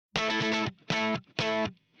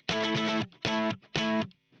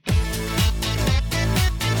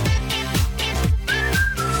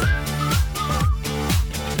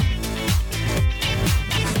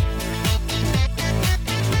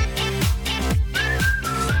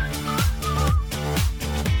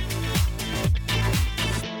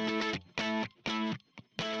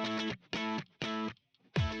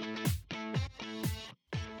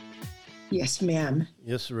Yes, ma'am.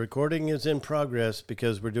 Yes, the recording is in progress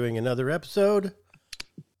because we're doing another episode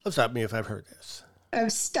of Stop Me If I've Heard This.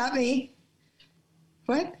 Stop me.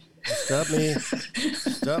 What? Stop me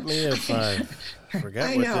if I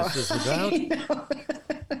forgot what this is about.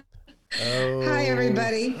 Oh, hi,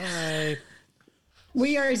 everybody. Hi.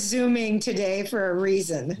 We are Zooming today for a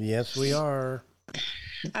reason. Yes, we are.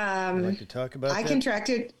 Would you like to talk about that? I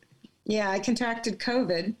contracted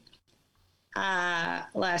COVID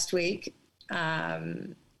last week.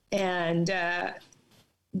 And I'm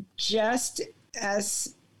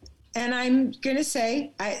going to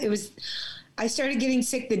say I started getting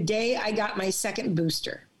sick the day I got my second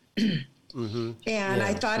booster. Mm-hmm. And Yeah,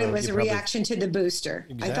 I thought so it was a reaction to the booster.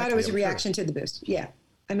 Exactly, I thought it was a I'm reaction to the booster. Yeah.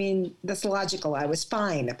 I mean, that's logical. I was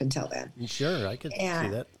fine up until then. Sure, I could see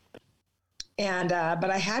that. But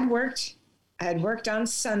I had worked on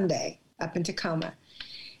Sunday up in Tacoma.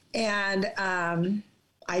 And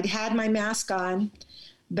I'd had my mask on,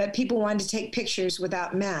 but people wanted to take pictures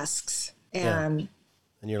without masks. And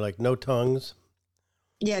you're like, no tongues?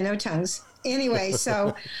 Yeah, no tongues. Anyway,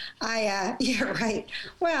 so yeah, right.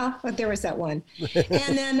 Well, there was that one.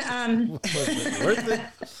 And then, Was it worth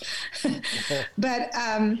it? but,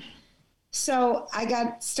 so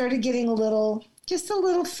I started getting just a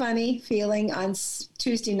little funny feeling on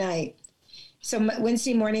Tuesday night. So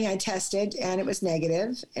Wednesday morning I tested and it was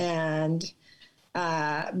negative. And,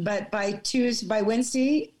 but by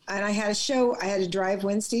Wednesday, and I had to drive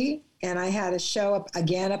Wednesday. And I had a show up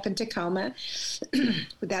in Tacoma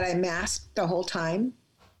that I masked the whole time.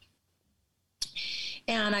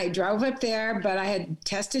 And I drove up there, but I had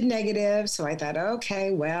tested negative. So I thought, okay,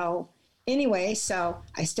 well, anyway, so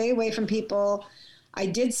I stay away from people. I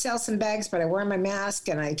did sell some bags, but I wore my mask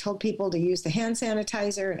and I told people to use the hand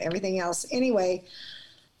sanitizer and everything else. Anyway,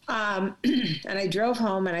 and I drove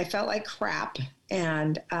home and I felt like crap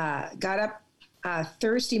and got up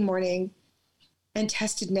Thursday morning and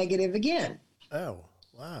tested negative again. Oh,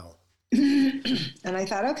 wow. And I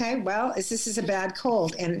thought, okay, well, this is a bad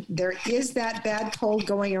cold. And there is that bad cold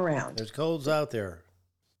going around. There's colds out there.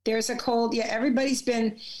 There's a cold. Yeah, everybody's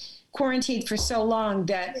been quarantined for so long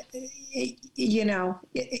that,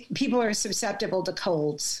 people are susceptible to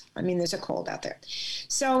colds. I mean, there's a cold out there.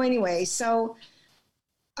 So anyway, Friday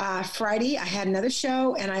I had another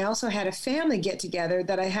show and I also had a family get together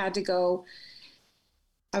that I had to go.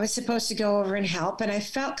 I was supposed to go over and help, and I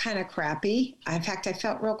felt kind of crappy. In fact, I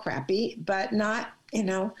felt real crappy, but not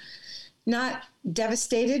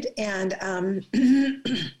devastated. And,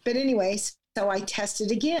 but anyway, so I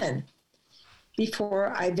tested again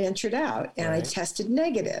before I ventured out, and I tested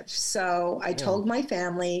negative. So I told my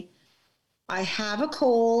family, I have a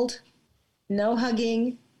cold, no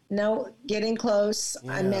hugging, no getting close,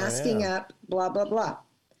 I'm masking up, blah, blah, blah.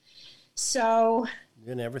 So...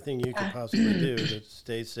 Doing everything you could possibly do to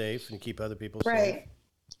stay safe and keep other people safe. Right.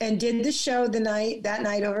 And did the show that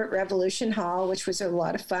night over at Revolution Hall, which was a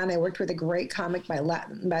lot of fun. I worked with a great comic by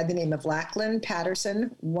the name of Lachlan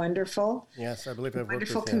Patterson. Wonderful. Yes, I believe I've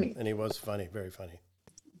worked with him. And he was funny, very funny.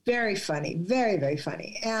 Very funny, very, very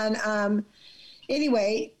funny. And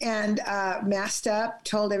anyway, masked up,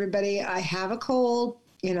 told everybody I have a cold,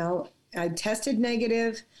 I tested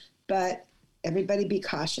negative, but everybody be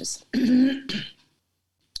cautious.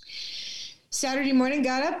 Saturday morning,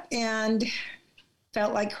 got up and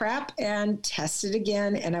felt like crap and tested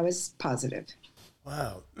again, and I was positive.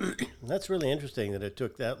 Wow. That's really interesting that it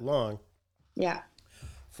took that long. Yeah.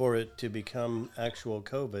 For it to become actual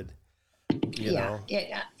COVID. Yeah.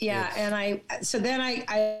 And I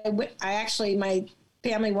actually, my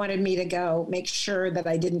family wanted me to go make sure that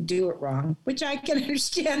I didn't do it wrong, which I can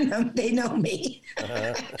understand them. They know me.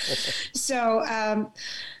 Uh-huh. So,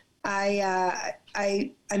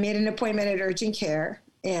 I made an appointment at urgent care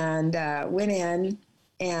and went in,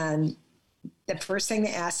 and the first thing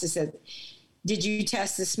they asked is, did you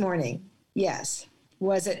test this morning? Yes.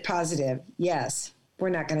 Was it positive? Yes. We're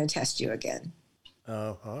not going to test you again.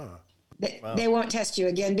 They won't test you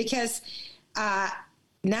again because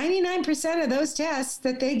 99% of those tests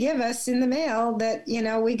that they give us in the mail that,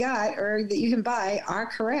 we got or that you can buy are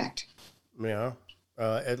correct. Yeah.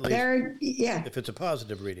 At least if it's a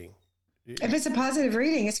positive reading. If it's a positive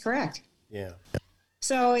reading, it's correct. Yeah.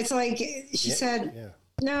 So it's like she said,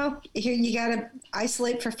 no, here you got to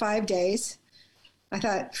isolate for 5 days. I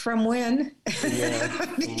thought, from when? Yeah,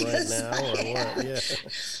 from right now or what? Yeah.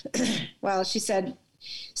 Well, she said,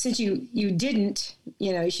 since you didn't,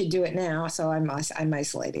 you should do it now. So I'm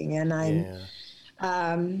isolating, and I'm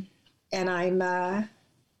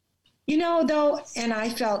Though, and I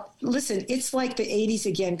felt, listen, it's like the 80s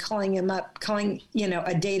again, calling,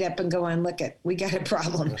 a date up and going, look we got a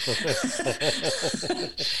problem. Do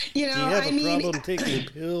you have a problem taking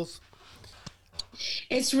pills?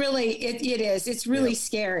 It's really, it is. It's really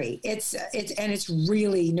scary. It's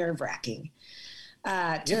really nerve wracking.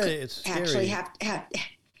 It's scary. Actually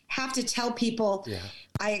have to tell people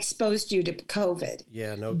I exposed you to COVID.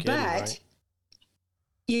 Yeah, no kidding. But,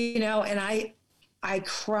 right? And I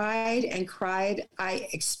cried and cried. I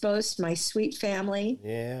exposed my sweet family.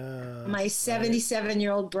 Yeah. My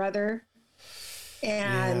 77-year-old brother.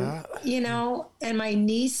 And, and my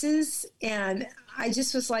nieces. And I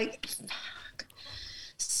just was like, fuck.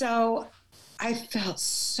 So I felt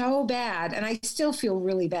so bad. And I still feel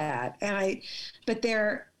really bad. But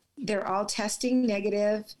they're all testing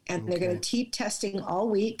negative, and they're going to keep testing all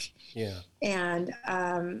week. Yeah. And,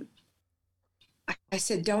 I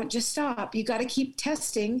said, don't just stop. You got to keep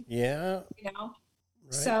testing. Yeah. Right.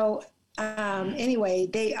 So, anyway,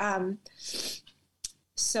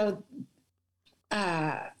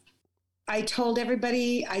 I told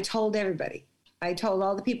everybody. I told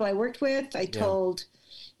all the people I worked with. I told,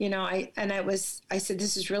 I said,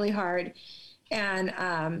 this is really hard.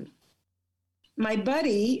 And, my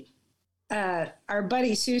buddy, our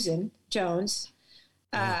buddy, Susan Jones,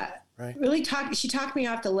 really she talked me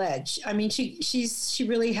off the ledge. I mean, she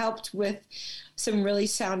really helped with some really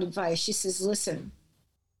sound advice. She says, listen,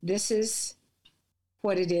 this is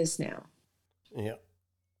what it is now. Yeah.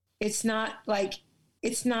 It's not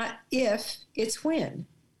if, it's when.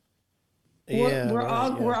 Yeah, we're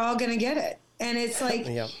all going to get it. And it's like,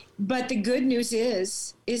 but the good news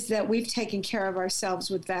is that we've taken care of ourselves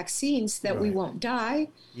with vaccines, that we won't die.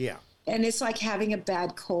 Yeah. And it's like having a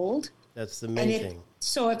bad cold. That's the main thing.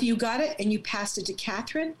 So if you got it and you passed it to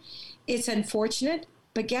Catherine, it's unfortunate,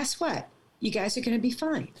 but guess what? You guys are going to be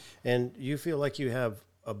fine. And you feel like you have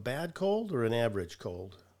a bad cold or an average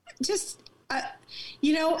cold? Just,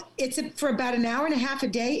 it's for about an hour and a half a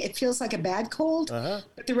day. It feels like a bad cold,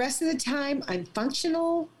 but the rest of the time I'm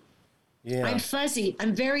functional. Yeah. I'm fuzzy.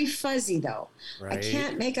 I'm very fuzzy though. Right. I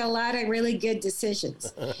can't make a lot of really good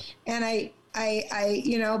decisions. And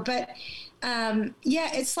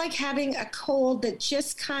it's like having a cold that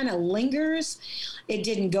just kind of lingers. It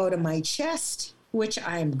didn't go to my chest, which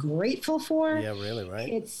I'm grateful for. Yeah, really,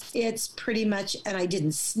 right? It's pretty much, and I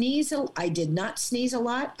didn't sneeze. I did not sneeze a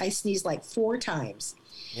lot. I sneezed like 4 times.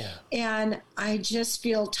 Yeah. And I just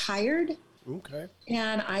feel tired. Okay.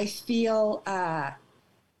 And I feel,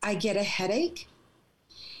 I get a headache.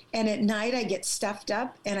 And at night I get stuffed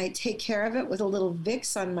up, and I take care of it with a little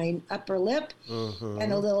Vicks on my upper lip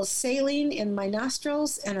and a little saline in my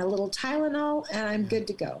nostrils and a little Tylenol, and I'm good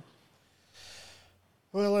to go.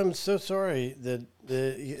 Well, I'm so sorry that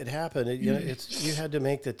it happened. You had to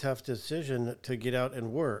make the tough decision to get out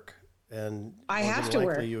and work. And I have to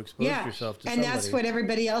work. You exposed yourself to somebody. And that's what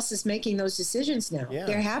everybody else is making those decisions now. Yeah.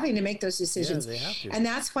 They're having to make those decisions. Yeah, they have to. And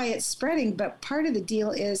that's why it's spreading. But part of the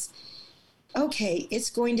deal is, okay, it's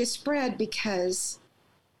going to spread because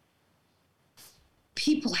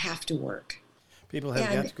people have to work. People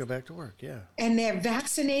have got to go back to work, yeah. And they're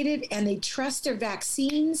vaccinated, and they trust their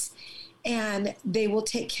vaccines, and they will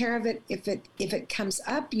take care of it. If it comes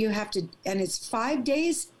up, you have to, and it's 5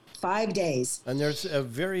 days. 5 days. And there's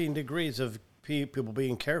varying degrees of people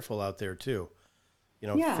being careful out there, too.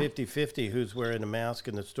 50-50 who's wearing a mask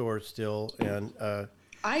in the store still. And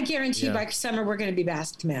I guarantee by summer we're going to be back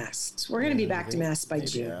to masks. We're going to be back to masks by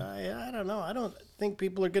June. I don't know. I don't think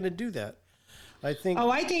people are going to do that. I think we're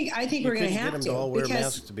going to have to. Get them to all wear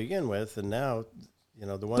masks to begin with, and now,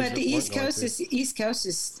 the ones. But the East Coast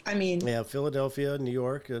is. I mean. Yeah, Philadelphia, New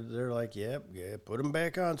York. They're like, put them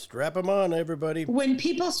back on, strap them on, everybody. When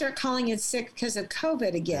people start calling in sick because of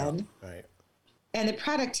COVID again, right, and the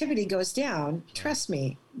productivity goes down, trust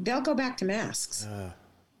me, they'll go back to masks. And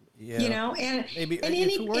maybe, and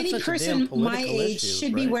any person my age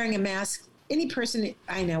should be wearing a mask. Any person,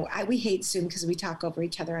 I know, we hate Zoom because we talk over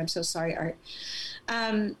each other. I'm so sorry, Art.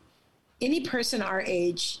 Any person our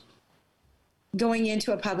age going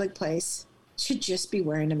into a public place should just be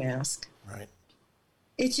wearing a mask. Right.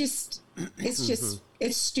 It's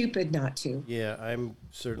stupid not to. Yeah, I'm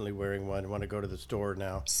certainly wearing one when I go to the store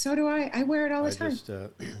now. So do I. I wear it all the time.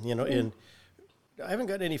 And I haven't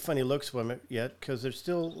got any funny looks from it yet because there's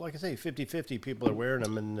still, like I say, 50-50 people are wearing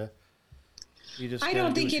them, and I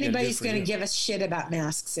don't think anybody's going to give a shit about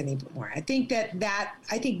masks anymore. I think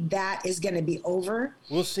that is going to be over.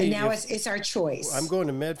 We'll see. And now it's our choice. I'm going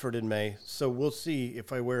to Medford in May, so we'll see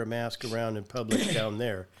if I wear a mask around in public down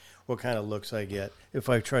there. what kind of looks I get if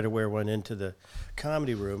I try to wear one into the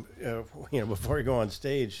comedy room. Before I go on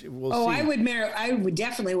stage, we'll see. I would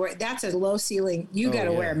definitely wear. That's a low ceiling. You got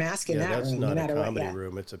to wear a mask in that room. That's not no a comedy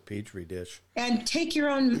room. It's a petri dish. And take your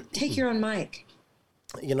own mic.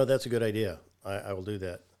 That's a good idea. I will do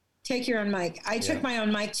that. Take your own mic. I took my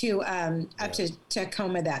own mic to up to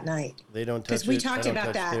Tacoma that night. They don't touch. Because we talked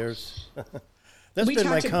about that. That's been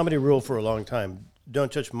my comedy rule for a long time.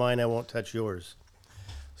 Don't touch mine. I won't touch yours.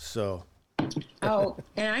 So. Oh,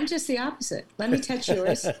 and I'm just the opposite. Let me touch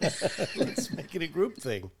yours. Let's make it a group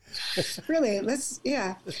thing. Really?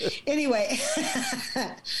 Anyway.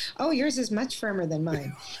 Oh, yours is much firmer than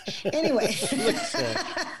mine. Anyway.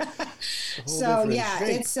 So yeah,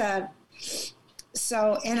 it's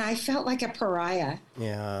so, and I felt like a pariah.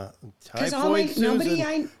 Yeah. Because nobody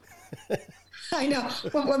I know.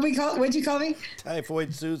 What'd you call me?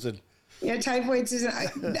 Typhoid Susan. Yeah, Typhoid Susan.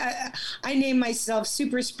 I named myself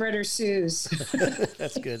Super Spreader Suze.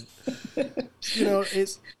 That's good.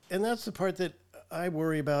 And that's the part that I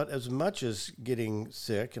worry about as much as getting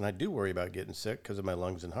sick, and I do worry about getting sick because of my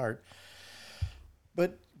lungs and heart,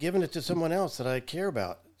 but giving it to someone else that I care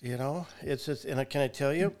about. It's just, and can I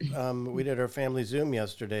tell you, we did our family Zoom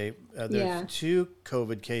yesterday. There's 2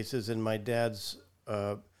 COVID cases in my dad's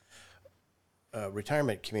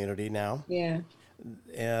retirement community now. Yeah.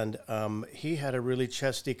 And he had a really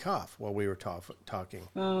chesty cough while we were talking.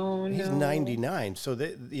 Oh, no. He's 99. So,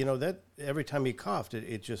 that every time he coughed,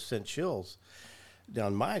 it just sent chills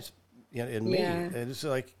down in me. And it's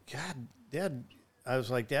like, God, Dad. I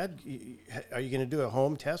was like, Dad, are you going to do a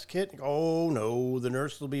home test kit? Oh, no, the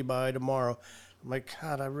nurse will be by tomorrow. I'm like,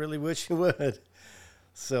 God, I really wish you would.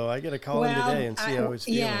 So I got to call him today and see how he's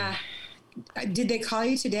feeling. Yeah. Did they call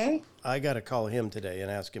you today? I got to call him today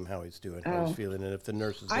and ask him how he's doing, how he's feeling, and if the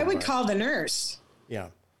nurse is. I would call the nurse. Yeah.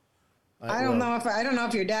 I don't know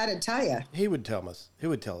if your dad would tell you. He would tell us. He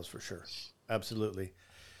would tell us for sure. Absolutely.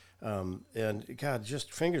 And God,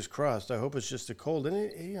 just fingers crossed. I hope it's just a cold.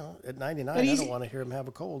 And at 99, I don't want to hear him have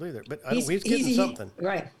a cold either. But he's getting something.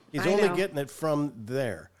 Right. He's only getting it from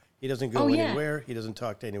there. He doesn't go anywhere. He doesn't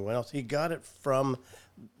talk to anyone else. He got it from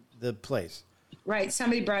the place. Right.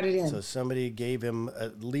 Somebody brought it in. So somebody gave him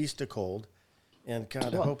at least a cold. And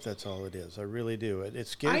God, I hope that's all it is. I really do. It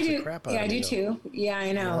scares the crap out of me. Yeah, I do too. Yeah,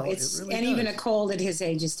 I know. It really does. Even a cold at his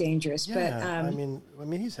age is dangerous. Yeah, but I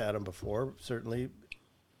mean, he's had them before, certainly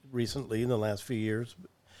recently in the last few years.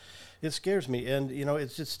 It scares me. And,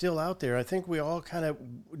 it's just still out there. I think we all kind of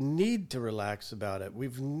need to relax about it.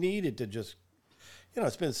 We've needed to just,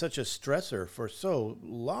 it's been such a stressor for so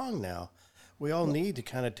long now. We all need to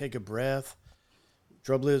kind of take a breath.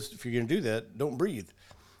 Trouble is, if you're going to do that, don't breathe.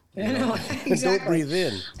 Exactly. Don't breathe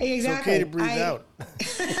in. Exactly. It's okay to breathe out.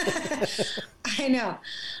 I know.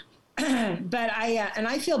 But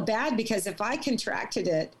I feel bad because if I contracted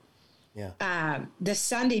it, the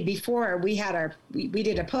Sunday before we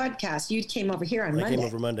did a podcast, you came over here on Monday. I came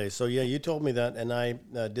over Monday. So you told me that, and I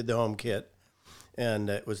did the home kit, and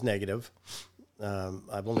it was negative.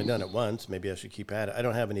 I've only done it once. Maybe I should keep at it. I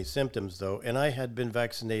don't have any symptoms though, and I had been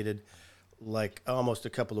vaccinated like almost a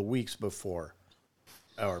couple of weeks before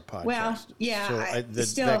our podcast. Well, yeah. So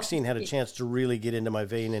the vaccine had a chance to really get into my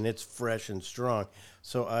vein, and it's fresh and strong.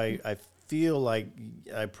 So I feel like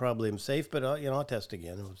I probably am safe, but I'll test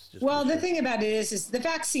again. The thing about it is the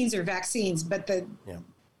vaccines are vaccines, but the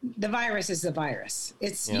virus is the virus.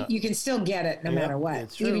 You can still get it no matter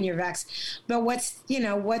what, even your vaccine. But what's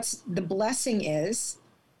the blessing is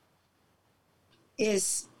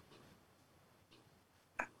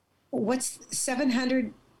what's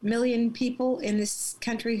 700 million people in this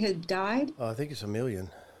country have died? I think it's 1 million.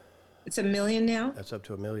 It's 1 million now? That's up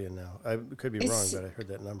to 1 million now. I could be wrong, but I heard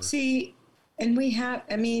that number. See, and we have,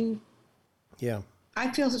 yeah.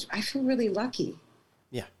 I feel really lucky.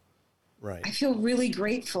 Yeah, right. I feel really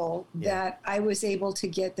grateful that I was able to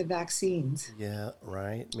get the vaccines. Yeah,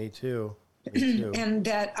 right. Me too. And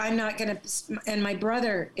that I'm not going to, and my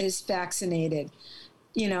brother is vaccinated,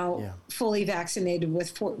 fully vaccinated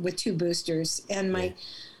with 2 boosters. And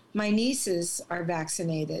my nieces are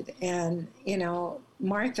vaccinated. And,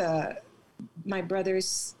 Martha, my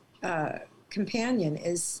brother's companion,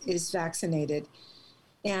 is vaccinated.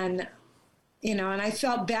 And, and I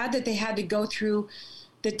felt bad that they had to go through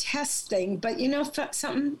the test thing. But,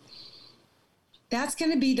 something, that's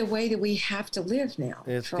going to be the way that we have to live now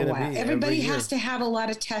for a while. Everybody has to have a lot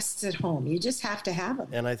of tests at home. You just have to have them.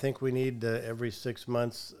 And I think we need every 6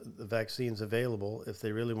 months the vaccines available if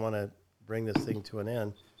they really want to bring this thing to an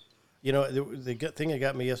end. The thing that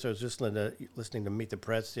got me yesterday, I was just listening to Meet the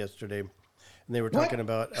Press yesterday, And they were talking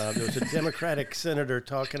about, there was a Democratic senator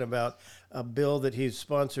talking about a bill that he's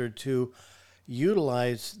sponsored to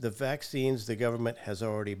utilize the vaccines the government has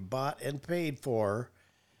already bought and paid for,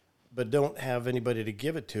 but don't have anybody to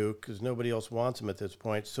give it to because nobody else wants them at this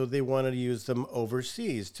point. So they wanted to use them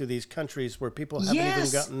overseas to these countries where people haven't even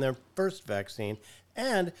gotten their first vaccine.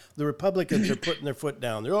 And the Republicans are putting their foot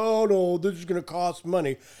down. They're, oh, no, this is going to cost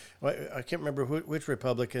money. I can't remember which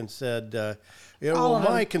Republican said,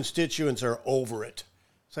 my constituents are over it.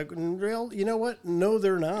 It's like, real? You know what? No,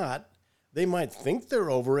 they're not. They might think they're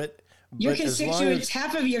over it. Your constituents,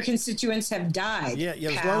 half of your constituents have died. Yeah.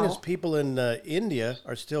 As long as people in India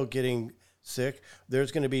are still getting sick,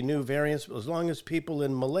 there's going to be new variants. As long as people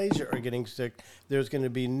in Malaysia are getting sick, there's going to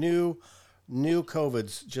be new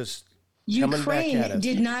COVIDs just coming back at us. Ukraine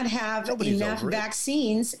did not have enough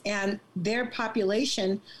vaccines, and their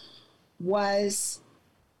population was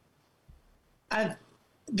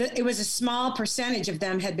it was a small percentage of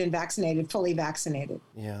them had been vaccinated, fully vaccinated.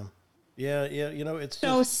 Yeah. It's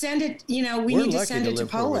so just, send it. We need to send it to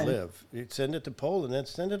Poland. Send it to Poland and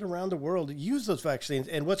send it around the world. Use those vaccines.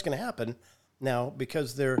 And what's going to happen now,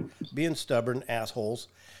 because they're being stubborn assholes,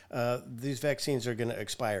 these vaccines are going to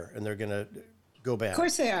expire and they're going to go bad. Of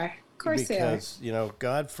course they are. Because,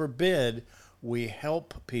 God forbid we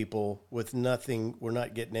help people with nothing. We're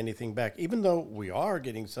not getting anything back. Even though we are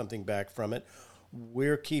getting something back from it,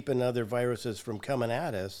 we're keeping other viruses from coming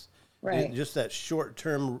at us. Right. Just that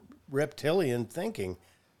short-term reptilian thinking.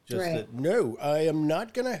 That, no, I am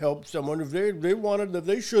not going to help someone if they wanted, if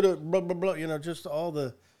they should have, blah, blah, blah. Just all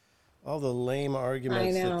the lame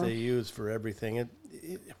arguments that they use for everything.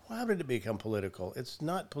 How did it become political? It's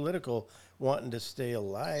not political wanting to stay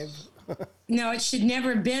alive. No, it should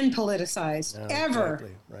never have been politicized. No, ever.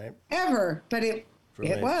 Exactly, right? Ever. But it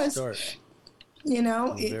was. Start.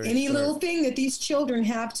 Any little thing that these children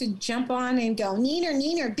have to jump on and go, neener,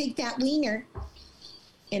 neener, big fat wiener.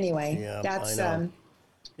 Anyway, that's...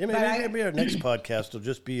 maybe our next podcast will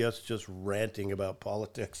just be us just ranting about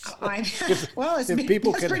politics. If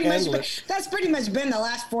people can handle it. That's pretty much been the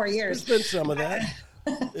last 4 years. There's been some of that.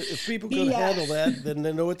 If people can handle that, then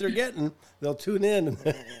they know what they're getting. They'll tune in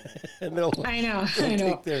and they'll. I know.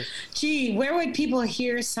 Gee, where would people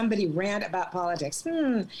hear somebody rant about politics?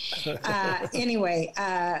 Anyway,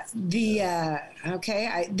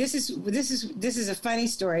 this is a funny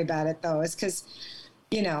story about it though. It's because,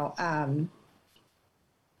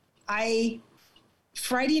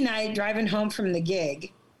 Friday night driving home from the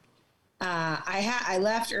gig. I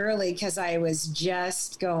left early because I was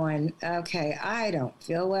just going, okay, I don't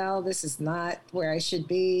feel well. This is not where I should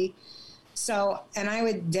be. So, and I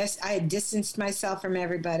had distanced myself from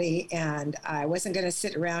everybody, and I wasn't going to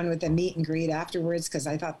sit around with a meet and greet afterwards because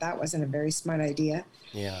I thought that wasn't a very smart idea.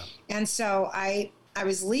 Yeah. And so I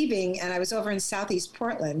was leaving, and I was over in Southeast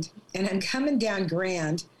Portland, and I'm coming down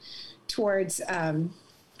Grand towards, and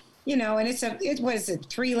it's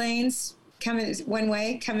 3 lanes. Coming one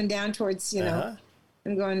way, coming down towards, I'm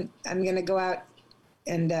going to go out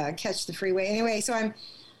and catch the freeway. Anyway, so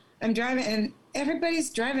I'm driving, and everybody's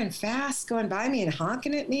driving fast, going by me and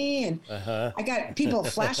honking at me. And I got people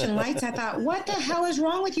flashing lights. I thought, what the hell is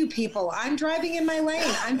wrong with you people? I'm driving in my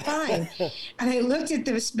lane. I'm fine. And I looked at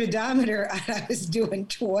the speedometer, and I was doing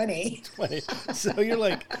 20. 20. So you're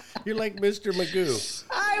like Mr. Magoo.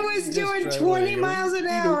 I was doing 20 miles an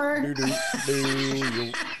hour.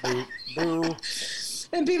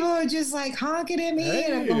 And people are just like honking at me. Hey,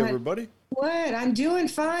 and I'm going, everybody. What? I'm doing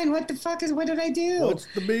fine. What the fuck what did I do? What's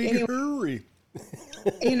the big hurry?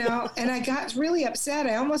 And I got really upset.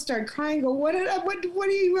 I almost started crying. Go, what are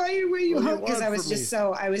you home? Because I was just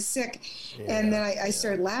I was sick. Yeah, and then I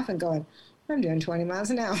started laughing going, I'm doing 20 miles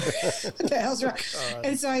an hour. What the hell's wrong?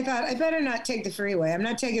 And so I thought, I better not take the freeway. I'm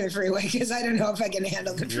not taking the freeway because I don't know if I can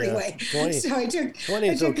handle the freeway. 20, so I took 20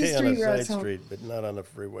 is took okay the street on a roads side home. street, but not on a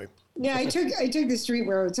freeway. Yeah, I took the street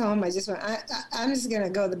roads home. I just went, I'm just going to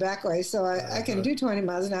go the back way so I can do 20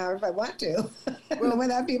 miles an hour if I want to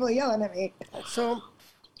without people yelling at me. So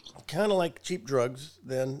kind of like cheap drugs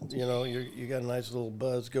then, you got a nice little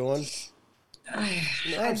buzz going. I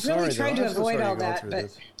really tried to avoid all that,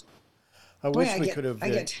 but... I wish we could have.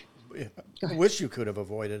 I wish you could have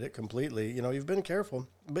avoided it completely. You've been careful,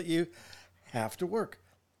 but you have to work.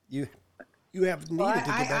 You have needed to get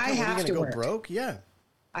back. Are you going to go broke? Yeah.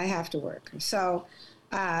 I have to work. So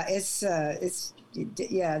it's. I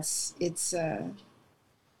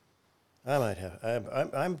might have.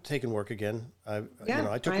 I'm taking work again. I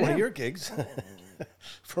took one of your gigs.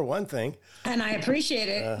 for one thing. And I appreciate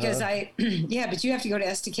it because yeah, but you have to go to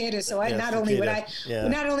Estacada. So Yeah, not only would yeah.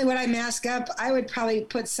 not only would I mask up, I would probably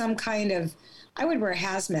put some kind of, I would wear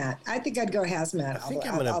hazmat. I think I'd go hazmat. I think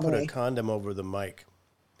I'm going to put a condom over the mic.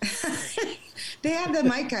 They have the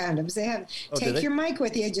mic condoms. They have, do they? your mic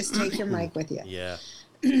with you. Just take your mic with you. Yeah.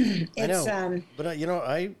 It's, I know, but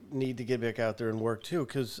I need to get back out there and work too,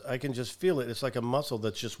 because I can just feel it. It's like a muscle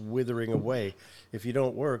that's just withering away. If you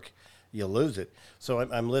don't work, you lose it. So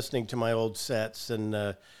I'm listening to my old sets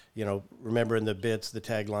and, remembering the bits, the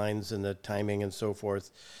taglines, and the timing and so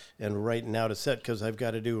forth, and writing out a set because I've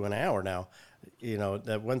got to do an hour now.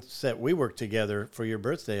 That one set we worked together for your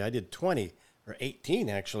birthday, I did 20 or 18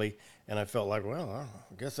 actually, and I felt like, well,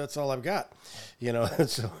 I guess that's all I've got,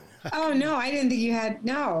 so. Oh no, I didn't think you had.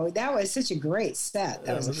 No, that was such a great set.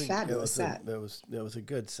 That was a fabulous set. That was a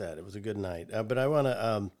good set. It was a good night. But I want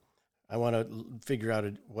to figure out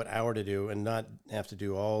what hour to do and not have to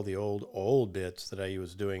do all the old bits that I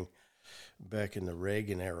was doing back in the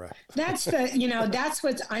Reagan era. That's that's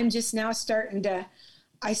what I'm just now starting to.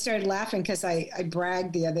 I started laughing because I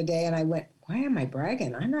bragged the other day and I went, why am I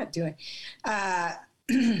bragging? I'm not doing.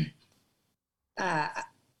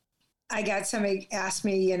 I got somebody asked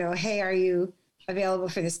me, hey, are you available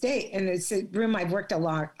for this date? And it's a room I've worked a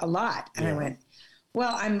lot. And I went,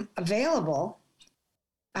 well, I'm available.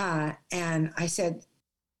 And I said,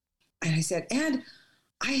 and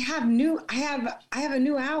I have a new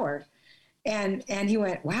hour. And he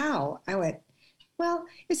went, wow. I went, well,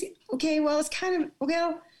 okay. Well, it's kind of,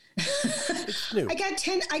 well, it's new. I got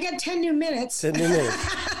 10 new minutes. 10 new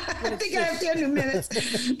minutes. I think I have 10 new minutes.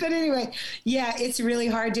 But anyway, yeah, it's really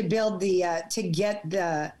hard to build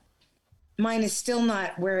mine is still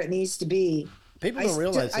not where it needs to be. People don't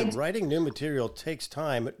realize that writing new material takes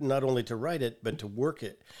time, not only to write it, but to work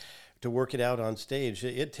it out on stage.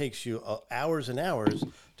 It takes you hours and hours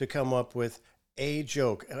to come up with a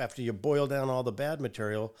joke after you boil down all the bad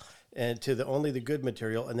material and to only the good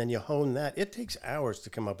material, and then you hone that. It takes hours to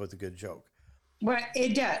come up with a good joke. Well,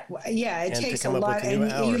 it does. Yeah, it takes a lot, and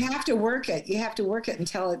you have to work it. You have to work it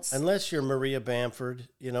until it's. Unless you're Maria Bamford,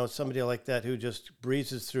 somebody like that who just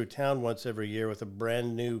breezes through town once every year with a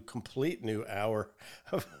brand new, complete new hour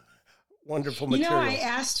of wonderful material. I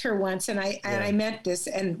asked her once, and I meant this,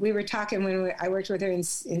 and we were talking when I worked with her in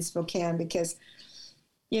Spokane because,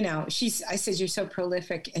 I said, you're so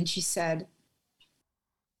prolific, and she said,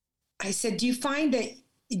 I said, do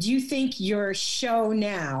you think your show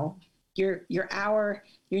now, your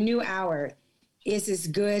new hour is as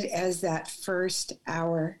good as that first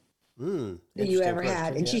hour that you ever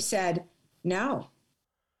had? And she said, no.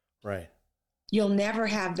 Right. You'll never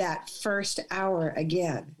have that first hour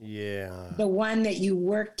again. Yeah. The one that you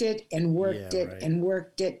worked it and worked it and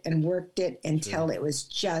worked it and worked it until it was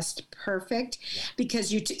just perfect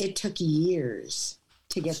because it took years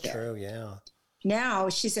to get there. True, yeah. Now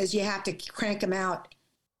she says you have to crank them out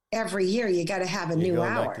every year. You got to have a new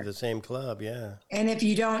hour. Back to the same club, yeah. And if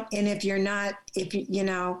you don't, and if you're not, yeah,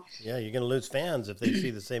 you're going to lose fans if they see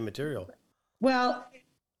the same material. Well,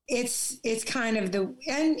 it's kind of and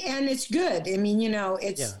it's good. I mean,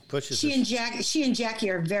 it's pushes she and Jackie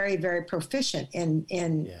are very, very proficient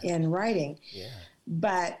in writing. Yeah.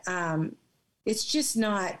 But it's just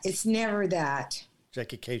not. It's never that.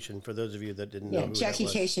 Jackie Cation, for those of you that didn't know who Jackie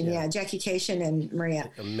that was. Cation, Jackie Cation and Maria.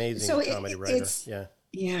 Amazing comedy writer.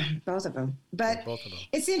 Yeah, both of them. But both of them.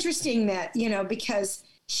 It's interesting that, because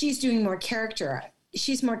she's doing more character.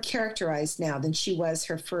 She's more characterized now than she was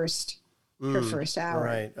her first hour.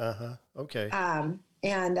 Right. Okay.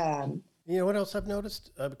 You know what else I've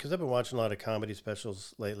noticed? Because I've been watching a lot of comedy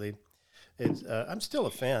specials lately. I'm still a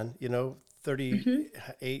fan,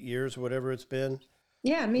 38 years or whatever it's been.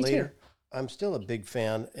 Yeah, me too. I'm still a big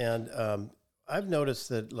fan, and I've noticed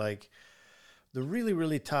that, like, the really,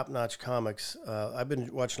 really top-notch comics, I've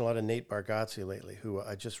been watching a lot of Nate Bargatze lately, who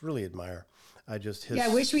I just really admire. I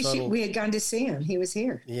wish we had gone to see him. He was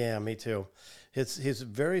here. Yeah, me too. His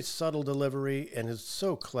very subtle delivery and is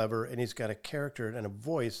so clever, and he's got a character and a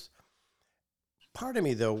voice. Part of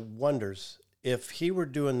me, though, wonders if he were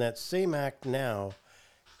doing that same act now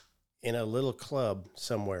in a little club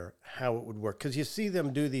somewhere, how it would work. Because you see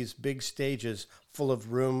them do these big stages full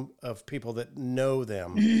of room of people that know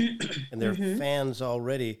them and they're fans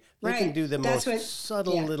already. They can do the most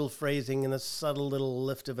subtle little phrasing and a subtle little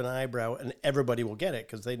lift of an eyebrow, and everybody will get it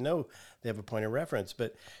because they know they have a point of reference.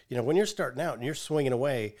 But, when you're starting out and you're swinging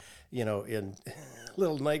away, in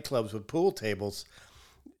little nightclubs with pool tables,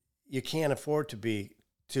 you can't afford to be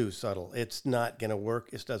too subtle. It's not going to work.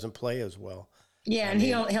 It doesn't play as well. Yeah,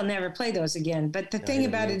 he'll never play those again. But the thing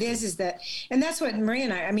about it is that, and that's what Maria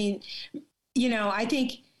and I mean, I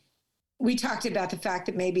think we talked about the fact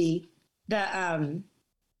that maybe the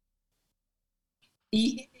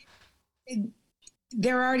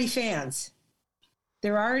they're already fans.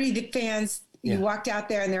 They're already the fans. Yeah. You walked out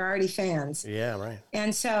there and they're already fans. Yeah, right.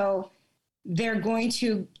 And so they're going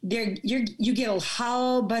to you get a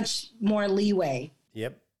whole bunch more leeway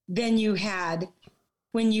Yep. than you had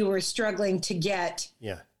when you were struggling to get,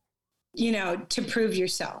 Yeah. To prove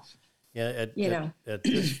yourself. Yeah. At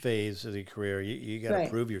this phase of the career, you got to Right.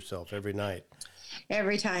 prove yourself every night.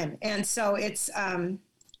 Every time. And so it's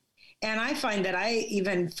and I find that I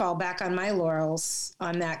even fall back on my laurels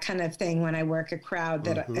on that kind of thing when I work a crowd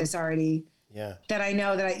that is already Yeah. that I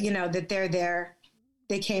know that that they're there.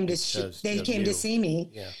 They came to to see me,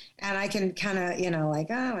 Yeah. and I can kind of like,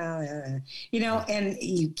 oh well, and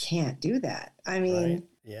you can't do that. I mean, Right.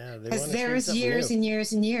 Yeah. because there was years and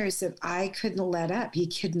years and years that I couldn't let up. You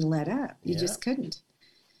couldn't let up. You just couldn't,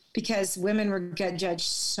 because women were judged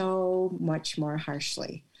so much more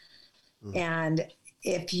harshly, and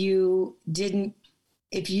if you didn't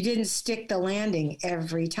stick the landing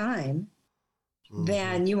every time,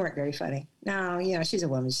 then you weren't very funny. No, she's a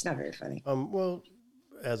woman. She's not very funny. Well,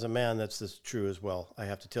 as a man, that's true as well. I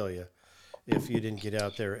have to tell you, if you didn't get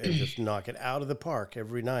out there and just knock it out of the park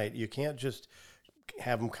every night, you can't just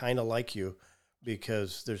have them kind of like you,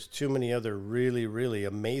 because there's too many other really, really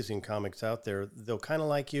amazing comics out there. They'll kind of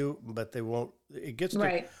like you, but they won't. It gets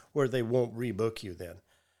to where they won't rebook you then.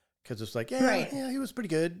 Because it's like, yeah, he was pretty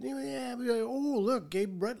good. Yeah, oh, look,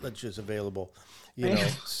 Gabe Rutledge is available.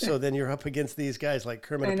 So then you're up against these guys like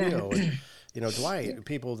Kermit Apio and, Dwight,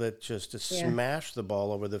 people that just smash the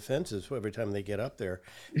ball over the fences every time they get up there.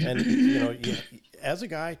 And, as a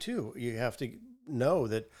guy, too, you have to know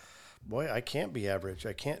that, boy, I can't be average.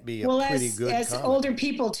 I can't be pretty good as comic. older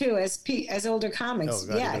people too, as older comics. Oh,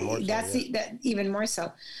 God, even more so, that even more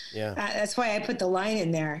so. Yeah, that's why I put the line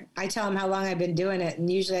in there. I tell them how long I've been doing it,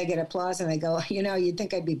 and usually I get applause, and I go, you'd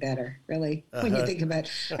think I'd be better, really, when you think about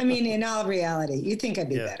it. I mean, in all reality, you'd think I'd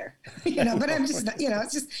be better, But I'm just,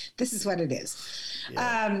 it's just this is what it is.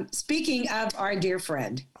 Yeah. Speaking of our dear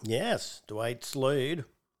friend, yes, Dwight Slade.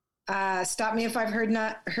 Stop me if I've heard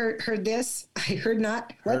this. I heard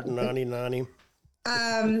not. Heard nani.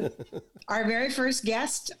 Our very first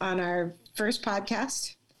guest on our first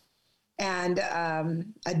podcast, and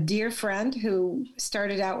a dear friend who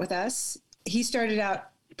started out with us. He started out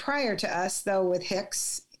prior to us, though, with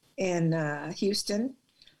Hicks in Houston,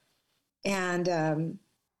 and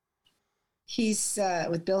he's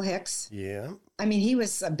with Bill Hicks. Yeah. I mean, he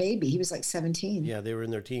was a baby. He was like 17. Yeah, they were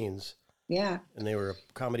in their teens. Yeah. And they were a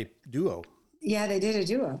comedy duo. Yeah, they did a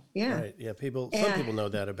duo. Yeah. Right. Yeah, some people know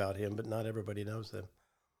that about him, but not everybody knows them.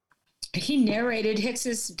 He narrated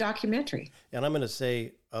Hicks's documentary. And I'm going to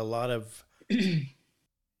say a lot of the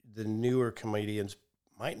newer comedians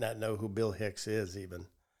might not know who Bill Hicks is,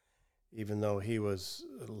 even though he was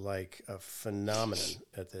like a phenomenon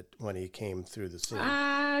when he came through the scene.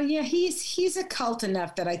 Yeah, he's a cult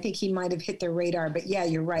enough that I think he might have hit the radar, but yeah,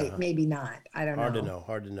 you're right. Maybe not. I don't know.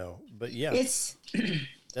 Hard to know. But yeah,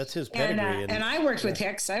 that's his pedigree. And I worked with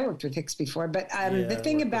Hicks. I worked with Hicks before, but the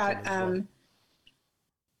thing about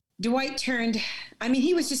Dwight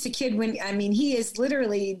he was just a kid he is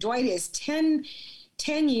literally, Dwight is 10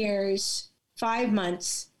 years, 5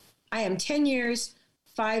 months. I am 10 years,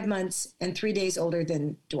 5 months, and 3 days older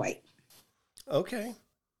than Dwight. Okay.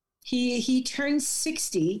 He turned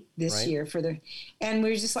 60 this year and we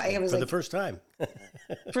were just like, the first time.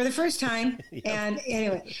 For the first time. Yep. And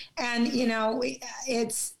anyway, and he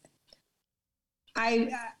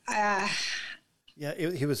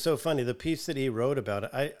was so funny. The piece that he wrote about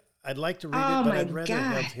it, I'd like to read it, but I'd rather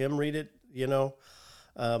have him read it.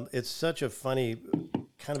 It's such a funny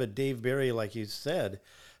kind of a Dave Barry, like you said,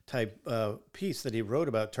 type piece that he wrote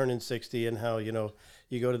about turning 60 and how,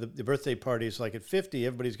 you go to the birthday parties, like at 50,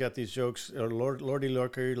 everybody's got these jokes, Lordy,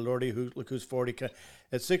 look who's 40.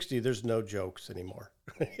 At 60, there's no jokes anymore.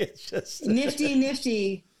 It's just...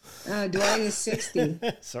 Nifty. Dwight is 60.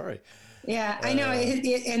 Sorry. Yeah, I know.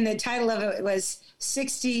 And the title of it was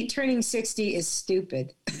 60, turning 60 is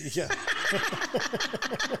stupid. Yeah.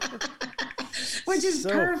 Which is so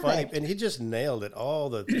perfect. Funny. And he just nailed it. All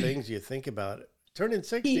the things you think about. Turning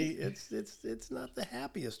 60, it's not the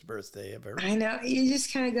happiest birthday ever. I know. You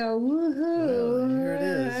just kind of go, woohoo. Well, here it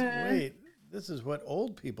is. Wait, this is what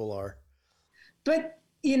old people are. But,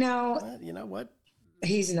 you know what?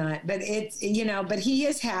 He's not. But but he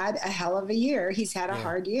has had a hell of a year. He's had a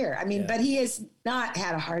hard year. But he has not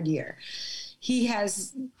had a hard year. He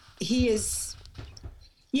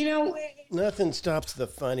You know, Nothing stops the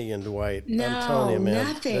funny in Dwight. I'm telling no, you, man.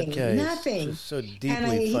 That nothing, guy is nothing. just so And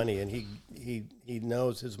deeply I, funny, and he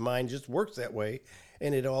knows his mind just works that way,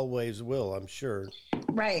 and it always will, I'm sure.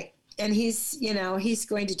 right. And he's, he's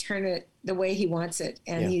going to turn it the way he wants it.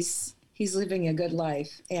 And Yeah, he's living a good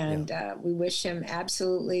life. yeah. And we wish him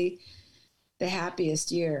absolutely the happiest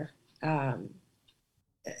year. And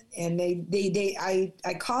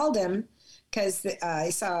I called him because I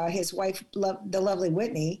saw his wife, the lovely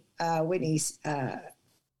Whitney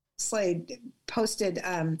Slade, posted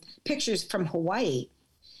pictures from Hawaii,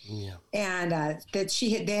 Yeah. and that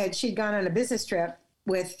she'd gone on a business trip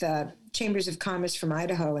with Chambers of Commerce from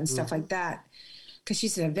Idaho and stuff like that, because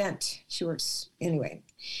she's an event. She works anyway.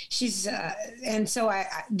 She's and so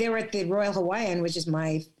they were at the Royal Hawaiian, which is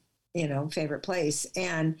my favorite place,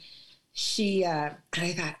 and I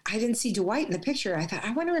thought, I didn't see Dwight in the picture. I thought,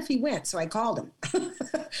 I wonder if he went. So I called him.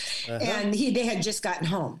 And they had just gotten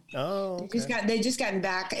home. Oh, okay. They just gotten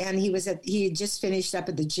back, and he had just finished up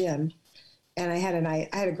at the gym. And I had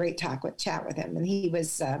a great chat with him, and he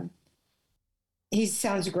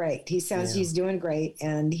sounds great. He's doing great.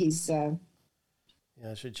 And Yeah,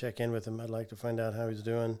 I should check in with him. I'd like to find out how he's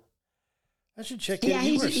doing. I should check in. yeah,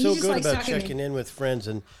 You are he so just good likes about talking to checking in with friends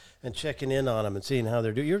and checking in on them and seeing how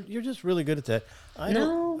they're doing. You're just really good at that. I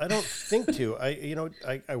don't think to.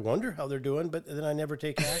 I wonder how they're doing, but then I never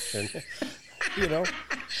take action. you know.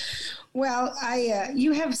 Well,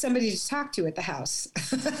 you have somebody to talk to at the house.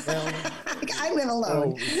 Well, I live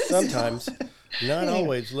alone. sometimes, not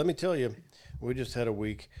always. Let me tell you, we just had a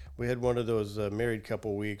week. We had one of those married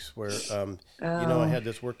couple weeks where, I had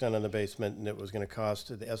this work done in the basement, and it was going to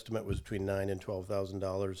cost. The estimate was between $9,000 and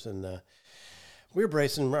 $12,000, and we were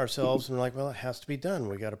bracing ourselves, and we're like, well, it has to be done.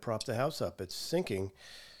 We got to prop the house up. It's sinking.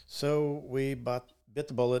 So we bit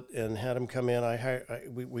the bullet and had them come in.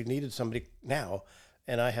 We needed somebody now,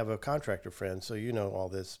 and I have a contractor friend, so you know all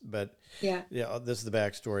this. But Yeah. this is the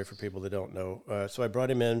backstory for people that don't know. So I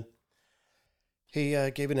brought him in. He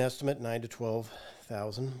gave an estimate, $9,000 to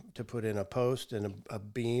 $12,000, to put in a post and a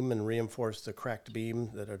beam and reinforce the cracked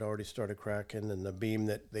beam that had already started cracking, and the beam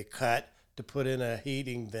that they cut to put in a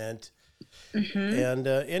heating vent. And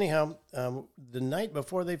anyhow, the night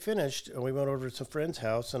before they finished, we went over to some friend's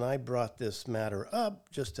house, and I brought this matter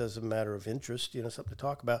up just as a matter of interest, something to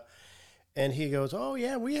talk about. And he goes, "Oh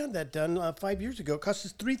yeah, we had that done 5 years ago. It cost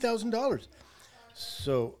us $3,000."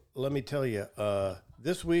 So let me tell you,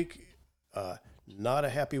 this week, not a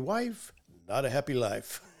happy wife, not a happy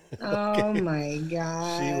life. Oh my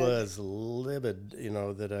God. She was livid,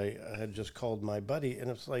 that I had just called my buddy,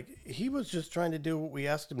 and it's like he was just trying to do what we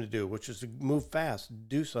asked him to do, which is to move fast,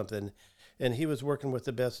 do something, and he was working with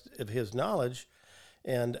the best of his knowledge.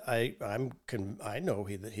 And I know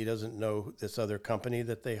that he doesn't know this other company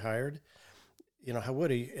that they hired. How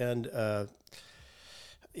would he? And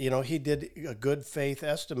he did a good faith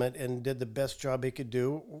estimate and did the best job he could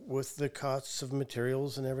do with the costs of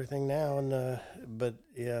materials and everything now. And but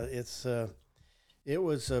yeah, it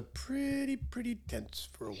was pretty tense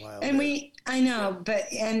for a while. And there. I know,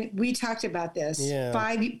 and we talked about this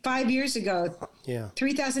 5 years ago. Yeah,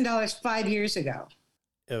 $3,000 5 years ago.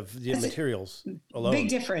 Of the materials alone. Big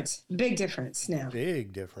difference now.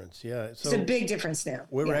 Big difference, yeah. So it's a big difference now.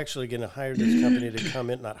 We were actually going to hire this company to come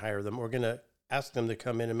in, not hire them. We're going to ask them to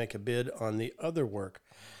come in and make a bid on the other work.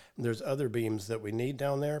 There's other beams that we need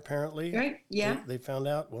down there, apparently. Right, yeah. They found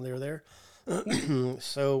out when they were there.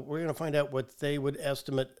 So we're going to find out what they would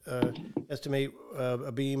estimate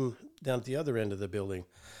a beam down at the other end of the building.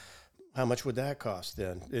 How much would that cost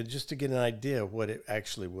then? Just to get an idea of what it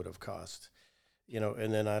actually would have cost.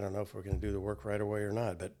 And then I don't know if we're going to do the work right away or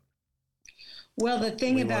not, but. Well, the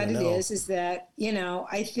thing about it is that,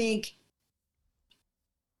 I think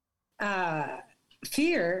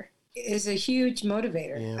fear is a huge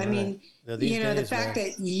motivator. Yeah, I mean, the fact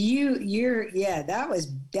that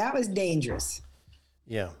that was dangerous.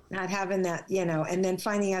 Yeah. Not having that, and then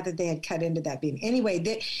finding out that they had cut into that beam. Anyway,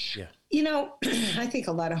 I think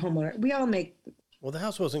a lot of homeowners, we all make. Well, the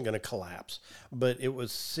house wasn't going to collapse, but it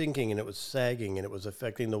was sinking and it was sagging and it was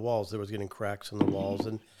affecting the walls. There was getting cracks in the walls,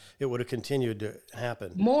 and it would have continued to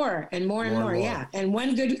happen. More and more. Yeah. And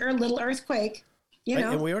one good little earthquake,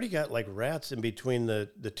 And we already got like rats in between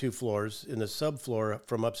the two floors, in the subfloor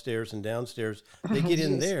from upstairs and downstairs. They get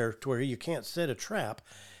in there to where you can't set a trap.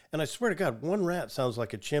 And I swear to God, one rat sounds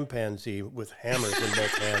like a chimpanzee with hammers in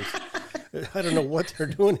both hands. I don't know what they're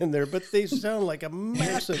doing in there, but they sound like a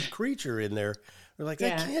massive creature in there. They're like,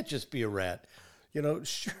 that can't just be a rat.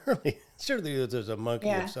 Surely there's a monkey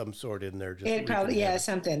of some sort in there. It probably,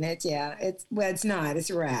 something. It's not. It's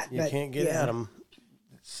a rat. You can't get at them.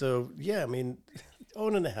 So, I mean,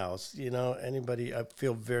 owning a house, anybody, I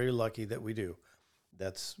feel very lucky that we do.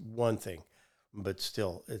 That's one thing. But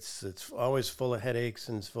still, it's always full of headaches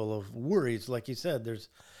and it's full of worries, like you said.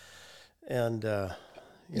 And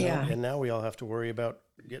now we all have to worry about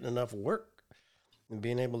getting enough work and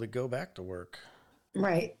being able to go back to work.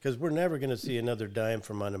 Right. Because we're never going to see another dime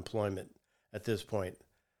from unemployment at this point.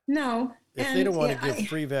 No. If they don't want to give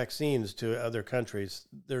free vaccines to other countries,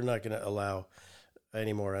 they're not going to allow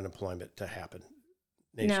any more unemployment to happen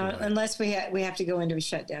nationwide. No, unless we have to go into a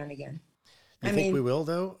shutdown again. Do you think we will,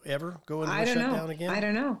 though, ever go into a shutdown again? I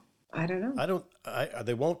don't know.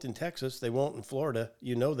 They won't in Texas. They won't in Florida.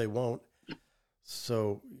 They won't.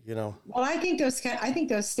 So, Well, I think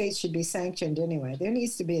those states should be sanctioned anyway. There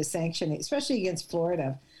needs to be a sanction, especially against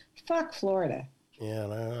Florida. Fuck Florida. Yeah,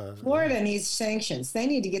 no. Florida needs sanctions. They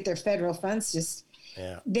need to get their federal funds.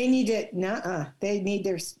 They need to. They need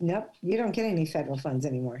their. Nope. You don't get any federal funds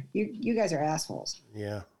anymore. You guys are assholes.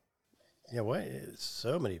 Yeah. Yeah. What?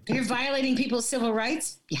 So many. You're violating people's civil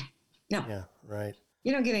rights. Yeah. No. Yeah. Right.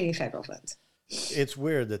 You don't get any federal funds. It's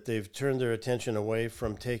weird that they've turned their attention away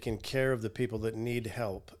from taking care of the people that need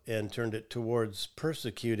help and turned it towards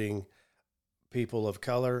persecuting people of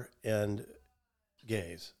color and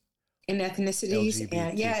gays. And ethnicities.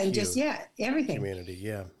 LGBTQ everything. Community,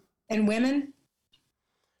 yeah. And women.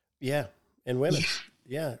 Yeah, and women.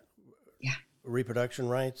 Yeah. Reproduction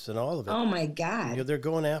rights and all of it. Oh, my God. They're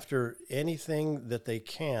going after anything that they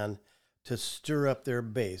can to stir up their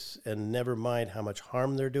base, and never mind how much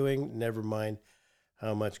harm they're doing, never mind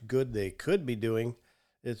how much good they could be doing.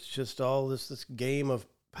 It's just all this game of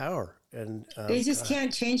power. And they just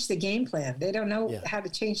can't change the game plan. They don't know how to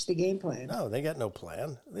change the game plan. No, they got no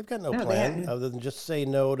plan. They've got no plan other than just say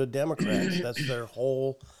no to Democrats. That's their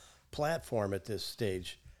whole platform at this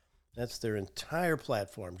stage. That's their entire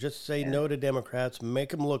platform. Just say no to Democrats, make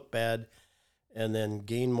them look bad, and then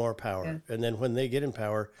gain more power. Yeah. And then when they get in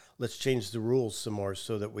power, let's change the rules some more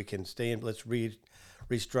so that we can stay in. Let's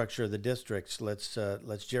restructure the districts. Let's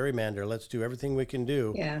gerrymander. Let's do everything we can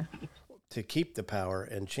do to keep the power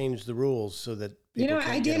and change the rues so that people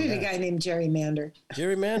I dated a guy named Gerrymander.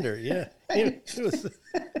 Gerrymander, yeah.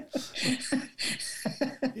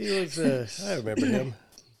 He was I remember him.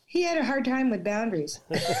 He had a hard time with boundaries.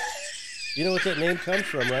 You know what that name comes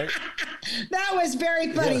from, right? That was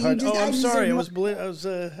very funny. I'm sorry. I was.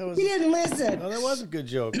 You didn't listen. Oh, that was a good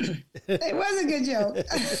joke. It was a good joke.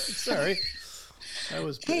 Sorry.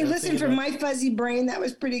 Hey, listen, for my fuzzy brain, that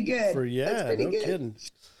was pretty good. That's pretty good. Kidding.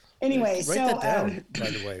 Anyway, write that down,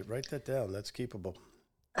 by the way. Write that down. That's keepable.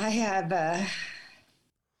 I have.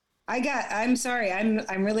 I'm sorry.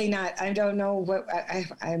 I'm really not. I don't know what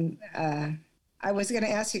I'm. I was going to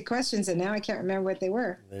ask you questions, and now I can't remember what they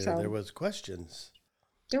were. There was questions.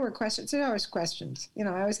 There were questions. There always questions.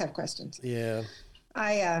 I always have questions. Yeah.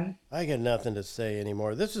 I got nothing to say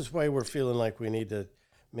anymore. This is why we're feeling like we need to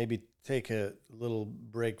maybe take a little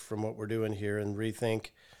break from what we're doing here and rethink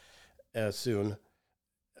soon.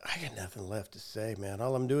 I got nothing left to say, man.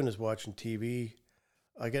 All I'm doing is watching TV.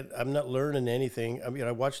 I'm not learning anything. I mean,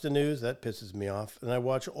 I watch the news. That pisses me off. And I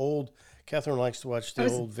watch Catherine likes to watch the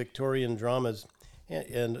old Victorian dramas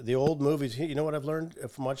and the old movies. You know what I've learned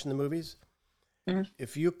from watching the movies? Mm-hmm.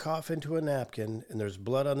 If you cough into a napkin and there's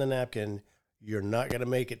blood on the napkin, you're not going to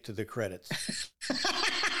make it to the credits.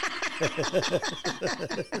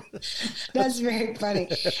 That's very funny.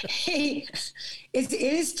 Hey, it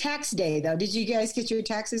is tax day, though. Did you guys get your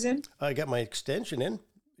taxes in? I got my extension in.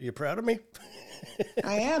 You proud of me?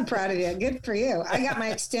 I am proud of you. Good for you. I got my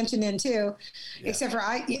extension in too, except for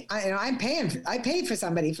I paid for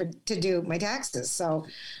somebody to do my taxes. So,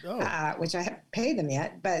 which I haven't paid them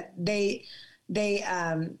yet, but they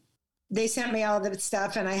sent me all the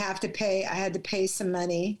stuff, and I had to pay some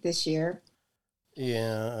money this year.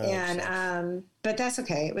 Yeah. And but that's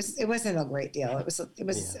okay. It wasn't a great deal. It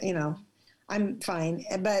was I'm fine.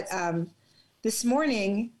 But this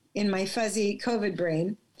morning in my fuzzy COVID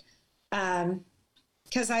brain.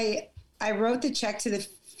 Because I wrote the check to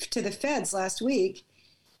the feds last week,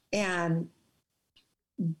 and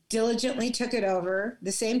diligently took it over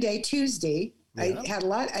the same day, Tuesday. Yeah.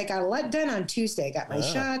 I got a lot done on Tuesday. I got my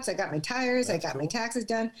shots, I got my tires, I got my taxes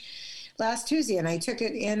done last Tuesday, and I took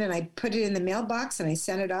it in and I put it in the mailbox and I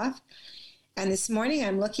sent it off. And this morning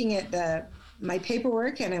I'm looking at my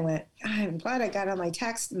paperwork and I went, I'm glad I got all my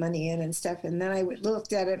tax money in and stuff. And then I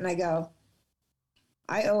looked at it and I go,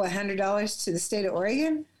 I owe $100 to the state of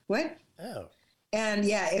Oregon. What? Oh. And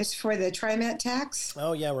it was for the TriMet tax.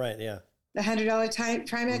 Oh yeah, right, yeah. The $100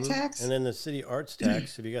 TriMet tax. And then the city arts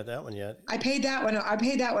tax. Have you got that one yet? I paid that one. I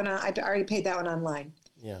already paid that one online.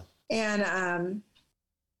 Yeah. And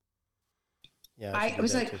Yeah, I should I do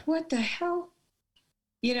was that like, too. what the hell?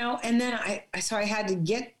 And then so I had to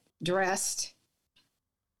get dressed,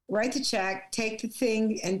 write the check, take the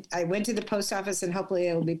thing, and I went to the post office, and hopefully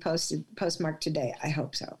it will be postmarked today. I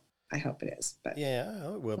hope so. I hope it is, but Yeah,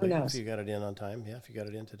 oh, it will who be if knows? you got it in on time. Yeah, if you got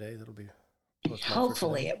it in today, that'll be postmarked for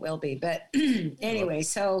Hopefully today. it will be. But Well, anyway,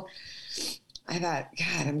 so I thought,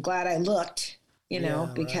 God, I'm glad I looked, yeah,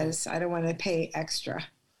 right. because I don't want to pay extra.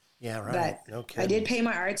 Yeah, right. But No I did kidding. pay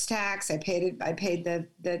my arts tax. I paid it. I paid the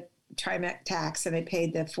TriMet tax, and I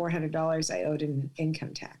paid the $400 I owed in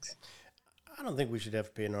income tax. I don't think we should have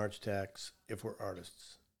to pay an arts tax if we're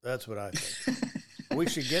artists. That's what I think. We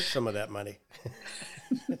should get some of that money.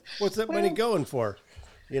 What's that money Well, going for?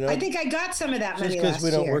 You I know, think I got some of that just money because we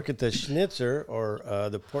last don't year. work at the Schnitzer or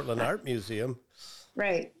the Portland Art Museum.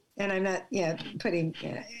 Right. And I'm not, putting,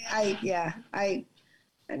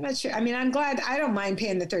 I'm not sure. I mean, I'm glad. I don't mind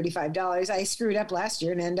paying the $35. I screwed up last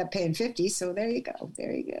year and ended up paying 50. So there you go.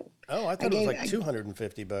 There you go. Oh, I I thought it was gave, like I,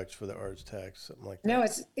 $250 for the arts tax, something like no,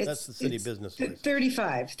 that. it's, That's the city business license.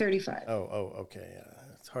 35. Oh, okay. Yeah.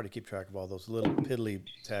 It's hard to keep track of all those little piddly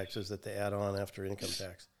taxes that they add on after income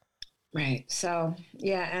tax. Right. So,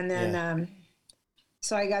 yeah. And then, Yeah.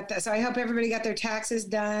 so I got that. So I hope everybody got their taxes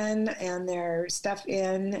done and their stuff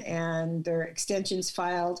in and their extensions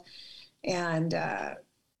filed. And,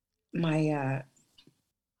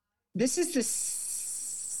 this is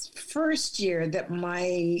the first year that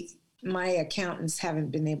my accountants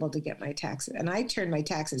haven't been able to get my taxes, and I turned my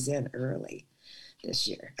taxes in early this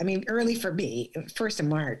year. I mean, early for me, 1st of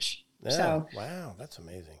March. Yeah. So, Wow. That's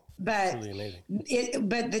amazing. but Truly amazing.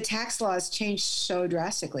 but the tax laws changed so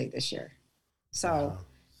drastically this year. So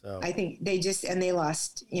So, I think they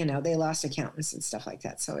lost, they lost accountants and stuff like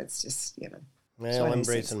that. So it's just, it's well, one of I'm these things.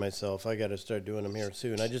 bracing myself. I got to start doing them here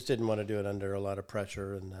soon. I just didn't want to do it under a lot of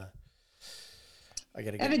pressure, and I got to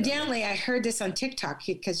get it done. Evidently, I heard this on TikTok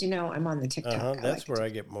because I'm on the TikTok. Uh-huh. I That's like where I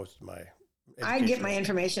get most of my I get education. my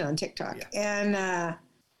information on TikTok, Yeah.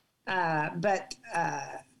 and but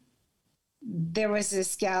there was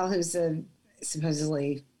this gal who's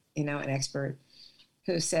supposedly an expert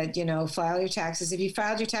who said file your taxes. If you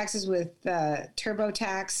filed your taxes with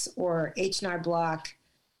TurboTax or H&R Block,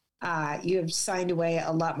 you have signed away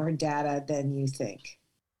a lot more data than you think.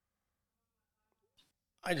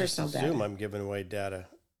 I just Personal assume data. I'm giving away data.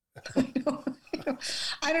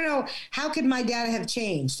 I don't know. How could my data have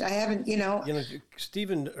changed? I haven't,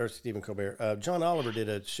 Stephen Colbert, John Oliver did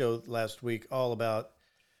a show last week all about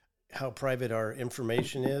how private our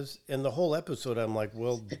information is. And the whole episode, I'm like,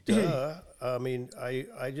 well, duh. I mean,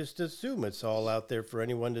 I just assume it's all out there for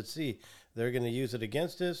anyone to see. They're going to use it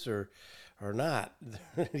against us or not,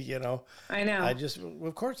 I know.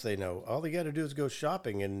 Of course they know. All they got to do is go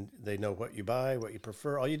shopping and they know what you buy, what you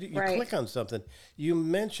prefer. All you do, you Right. click on something. You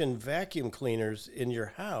mention vacuum cleaners in your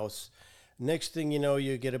house. Next thing you know,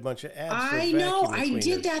 you get a bunch of ads for I vacuum know. I cleaners.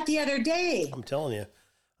 did that the other day. I'm telling you.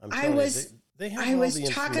 I was they have I all was the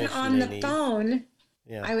talking information on they the need. phone.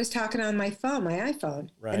 Yeah. I was talking on my phone, my iPhone.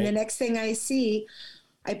 Right. And the next thing I see,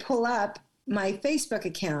 I pull up my Facebook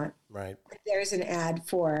account. Right. There's an ad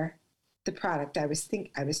for the product I was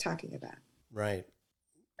talking about. Right.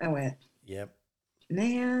 I went, Yep.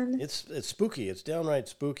 man. It's spooky. It's downright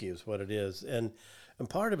spooky is what it is. And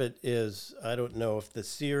part of it is, I don't know if the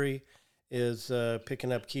Siri is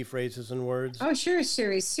picking up key phrases and words. Oh, sure,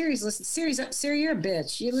 Siri. Listen, Siri, you're a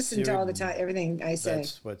bitch. You listen to Siri- all the time, everything I say.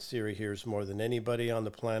 That's what Siri hears more than anybody on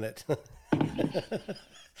the planet.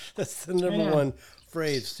 That's the number Yeah. one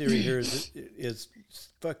phrase Siri hears is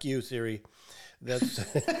 "fuck you, Siri." That's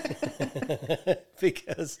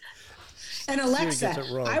because And gets Alexa,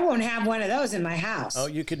 it wrong. I won't have one of those in my house.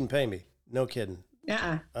 you couldn't pay me. No kidding.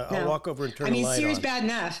 I'll no. walk over and turn I mean, the light Siri's on. bad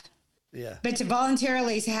enough, Yeah. but to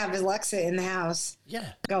voluntarily have Alexa in the house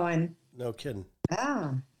Yeah. going, No kidding.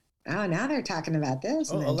 oh, now they're talking about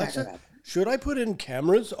this. Oh, And then talking Alexa, about should I put in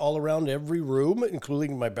cameras all around every room,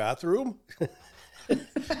 including my bathroom,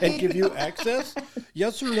 and give you access?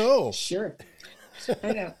 Yes or no? Sure.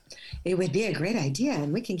 I know. It would be a great idea,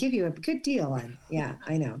 and we can give you a good deal on. Yeah,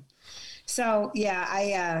 I know. So yeah,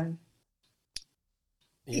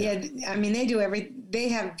 yeah. I mean, they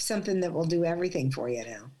have something that will do everything for you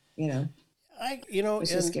now.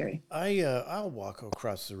 Which is scary. I'll walk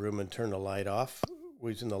across the room and turn the light off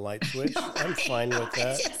using the light switch. I'm fine with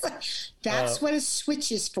that. That's what a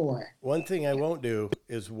switch is for. One thing I won't do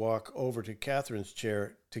is walk over to Catherine's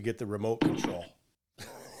chair to get the remote control.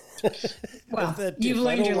 Well, you've if I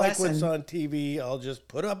learned don't your like lesson. what's on TV, I'll just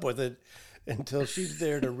put up with it until she's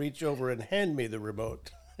there to reach over and hand me the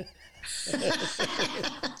remote.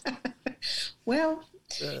 Well,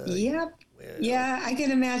 yep. Yeah, I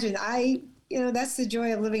can imagine. that's the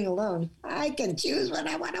joy of living alone. I can choose what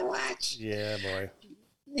I want to watch. Yeah, boy.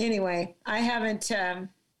 Anyway, I haven't. I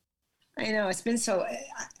know it's been so.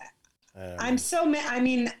 I'm so. I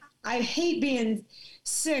mean, I hate being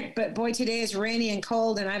sick, but boy, today is rainy and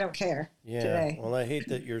cold, and I don't care. Yeah. Today. Well, I hate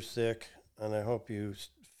that you're sick, and I hope you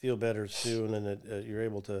feel better soon, and that you're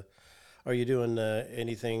able to. Are you doing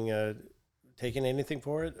anything? Taking anything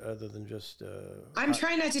for it other than just? I'm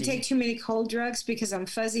trying not to take too many cold drugs because I'm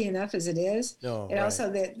fuzzy enough as it is. No. And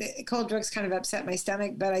also, the cold drugs kind of upset my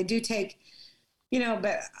stomach, but I do take.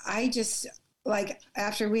 But I just like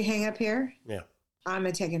after we hang up here. Yeah. I'm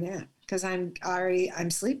gonna take a nap because I'm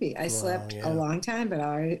sleepy. I slept a long time, but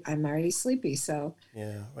I'm already sleepy. So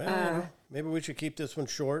yeah, well, maybe we should keep this one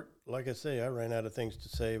short. Like I say, I ran out of things to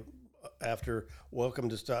say after welcome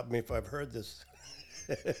to stop me if I've heard this.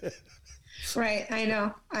 Right, I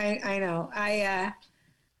know.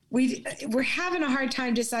 We're having a hard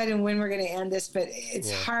time deciding when we're going to end this, but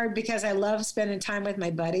it's hard because I love spending time with my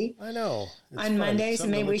buddy. I know. On Mondays,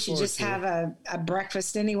 and maybe we should just have a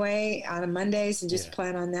breakfast anyway on a Mondays and just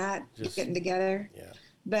plan on that, getting together. Yeah.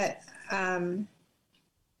 But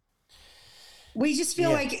we just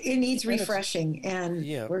feel like it needs refreshing, and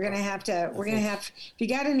we're gonna have to. If you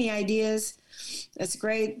got any ideas, that's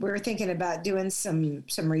great. We're thinking about doing some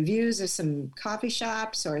reviews of some coffee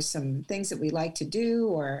shops or some things that we like to do,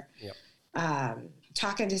 or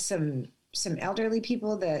talking to some elderly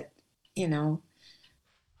people that I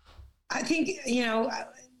think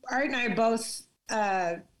Art and I are both.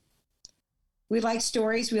 We like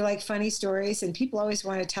stories. We like funny stories, and people always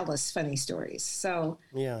want to tell us funny stories. So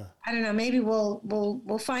yeah, I don't know. Maybe we'll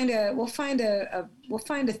find a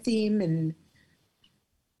theme and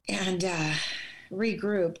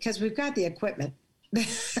regroup because we've got the equipment.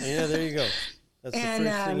 Yeah, there you go. That's the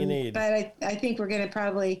first thing you need. But I think we're going to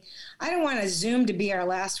probably. I don't want to Zoom to be our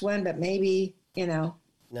last one, but maybe Nah,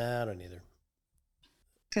 I don't either.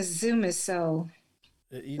 Because Zoom is so.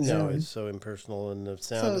 It's so impersonal, and the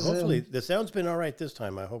sound. Hopefully, the sound's been all right this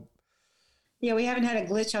time. I hope. Yeah, we haven't had a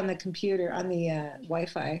glitch on the computer on the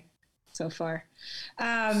Wi-Fi so far.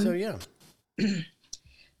 So yeah,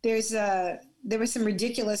 there was some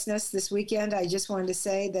ridiculousness this weekend. I just wanted to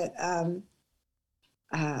say that.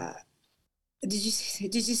 Did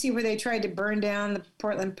you see where they tried to burn down the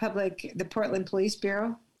Portland Police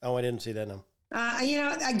Bureau? Oh, I didn't see that. No.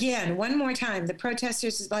 Again, one more time, the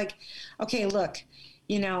protesters is like, okay, look.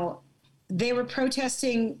 They were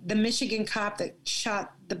protesting the Michigan cop that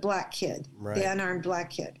shot the black kid, the unarmed black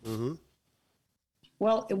kid. Mm-hmm.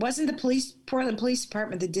 Well, it wasn't the Portland Police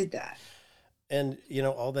Department that did that. And,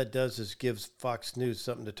 all that does is gives Fox News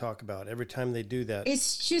something to talk about. Every time they do that.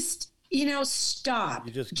 It's just, stop.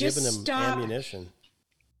 You're just giving them ammunition.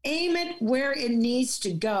 Aim it where it needs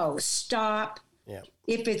to go. Stop. Yeah.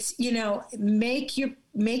 If it's, make your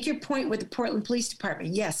point with the Portland Police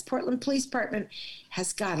Department. Yes, Portland Police Department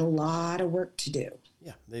has got a lot of work to do.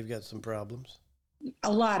 Yeah, they've got some problems.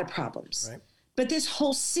 A lot of problems. Right. But this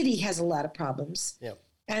whole city has a lot of problems. Yeah.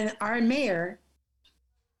 And our mayor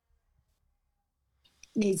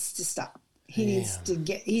needs to stop. He needs to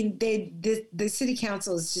get. The city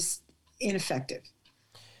council is just ineffective.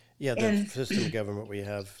 Yeah, the system of government we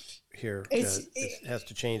have here it has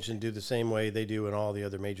to change and do the same way they do in all the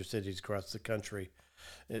other major cities across the country.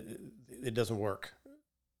 It doesn't work.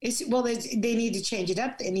 They need to change it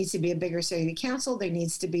up. There needs to be a bigger city council. There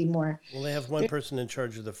needs to be more. Well, they have one person in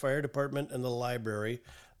charge of the fire department and the library,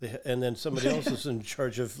 and then somebody else is in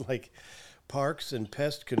charge of parks and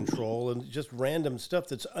pest control and just random stuff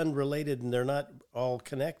that's unrelated, and they're not all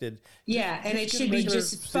connected. Yeah, and it should be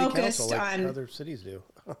just focused on other cities do.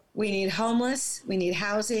 We need homeless. We need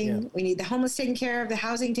housing. Yeah. We need the homeless taken care of, the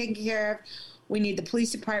housing taken care of. We need the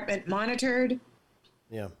police department monitored,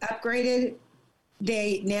 upgraded.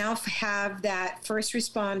 They now have that first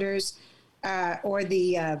responders or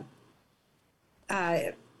the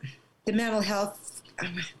mental health.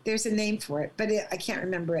 There's a name for it, but I can't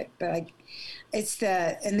remember it. But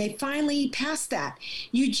and they finally passed that.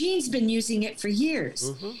 Eugene's been using it for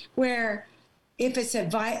years, where if it's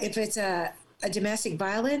a domestic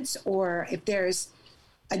violence or if there's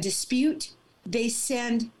a dispute, they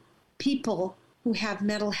send people who have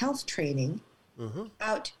mental health training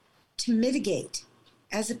out to mitigate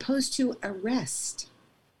as opposed to arrest.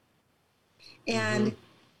 And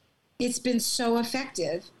it's been so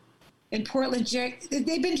effective. In Portland,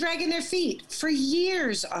 they've been dragging their feet for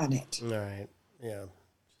years on it. Right, yeah.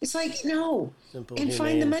 It's like, no. Simple, and humane.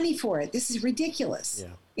 Find the money for it. This is ridiculous.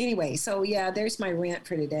 Yeah. Anyway, so there's my rant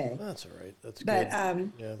for today. That's all right. That's good.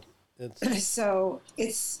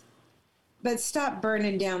 But stop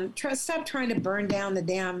burning down. Stop trying to burn down the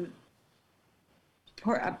damn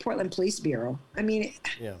Portland Police Bureau. I mean,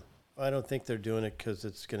 Yeah. I don't think they're doing it because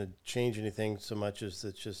it's going to change anything so much as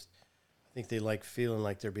it's just, I think they like feeling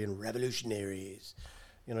like they're being revolutionaries.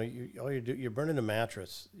 You know, you're burning a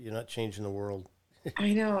mattress. You're not changing the world.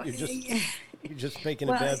 I know. You're just making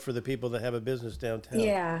it bad for the people that have a business downtown.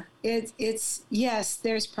 Yeah, it's yes,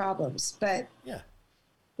 there's problems, but Yeah.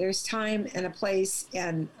 there's time and a place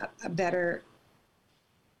and a better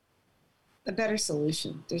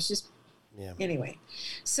solution. There's just anyway.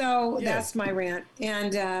 So that's my rant.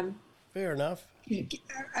 And fair enough.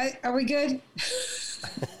 are we good?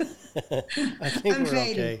 I think we're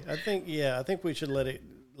okay. I think we should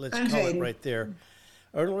let's call it right there.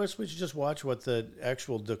 Or unless we should just watch what the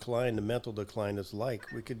actual decline, the mental decline is like.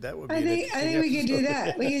 That would be I think we could do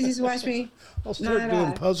that. We could just watch me. I'll start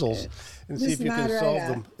doing puzzles and see if you can solve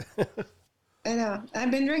them. I know.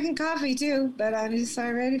 I've been drinking coffee too, but I'm just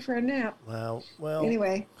ready for a nap. Wow. Well,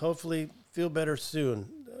 anyway. Hopefully feel better soon.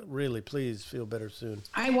 Really, please feel better soon.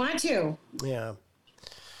 I want to. Yeah.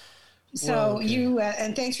 So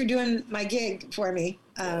and thanks for doing my gig for me.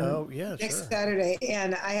 Next Saturday,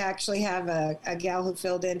 and I actually have a gal who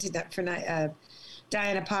filled in for night.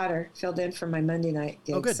 Diana Potter filled in for my Monday night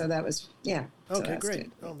gig. Oh, good. So that was Okay, so great.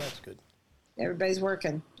 Good. Oh, that's good. Everybody's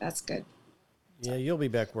working. That's good. Yeah, you'll be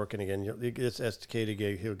back working again. This STK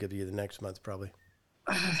gig, he'll give you the next month probably.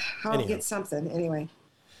 I'll get something anyway.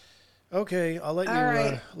 Okay, I'll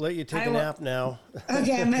let you take a nap now.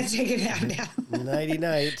 Okay, I'm gonna take a nap now. Nighty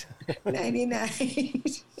night. Nighty night.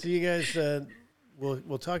 See you guys.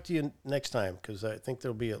 We'll talk to you next time because I think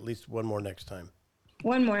there'll be at least one more next time.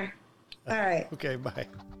 One more. All right. Okay. Bye.